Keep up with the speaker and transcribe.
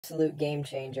Absolute game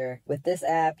changer. With this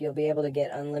app, you'll be able to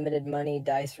get unlimited money,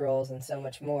 dice rolls, and so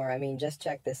much more. I mean, just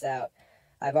check this out.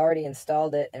 I've already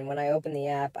installed it, and when I open the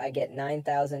app, I get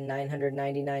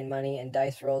 9,999 money and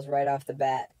dice rolls right off the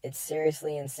bat. It's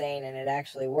seriously insane, and it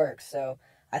actually works, so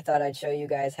I thought I'd show you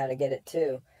guys how to get it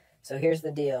too. So here's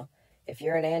the deal. If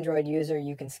you're an Android user,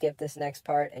 you can skip this next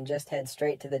part and just head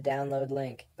straight to the download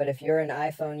link. But if you're an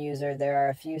iPhone user, there are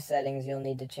a few settings you'll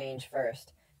need to change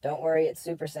first. Don't worry, it's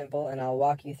super simple, and I'll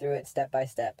walk you through it step by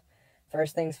step.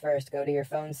 First things first, go to your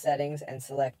phone's settings and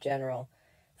select General.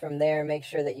 From there, make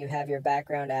sure that you have your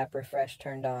background app refresh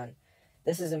turned on.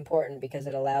 This is important because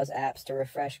it allows apps to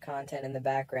refresh content in the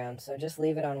background, so just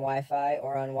leave it on Wi-Fi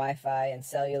or on Wi-Fi and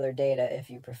cellular data if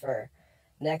you prefer.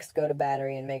 Next, go to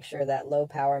battery and make sure that low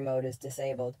power mode is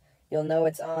disabled. You'll know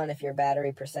it's on if your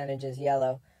battery percentage is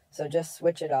yellow, so just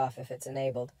switch it off if it's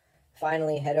enabled.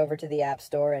 Finally, head over to the App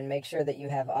Store and make sure that you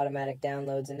have automatic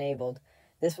downloads enabled.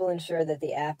 This will ensure that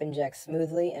the app injects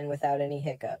smoothly and without any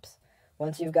hiccups.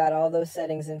 Once you've got all those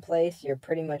settings in place, you're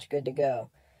pretty much good to go.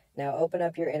 Now open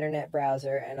up your internet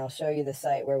browser and I'll show you the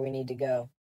site where we need to go.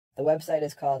 The website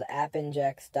is called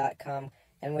appinjects.com,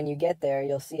 and when you get there,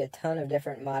 you'll see a ton of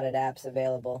different modded apps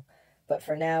available. But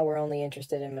for now, we're only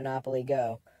interested in Monopoly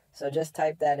Go. So just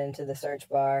type that into the search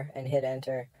bar and hit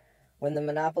enter. When the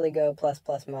Monopoly Go++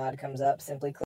 mod comes up, simply click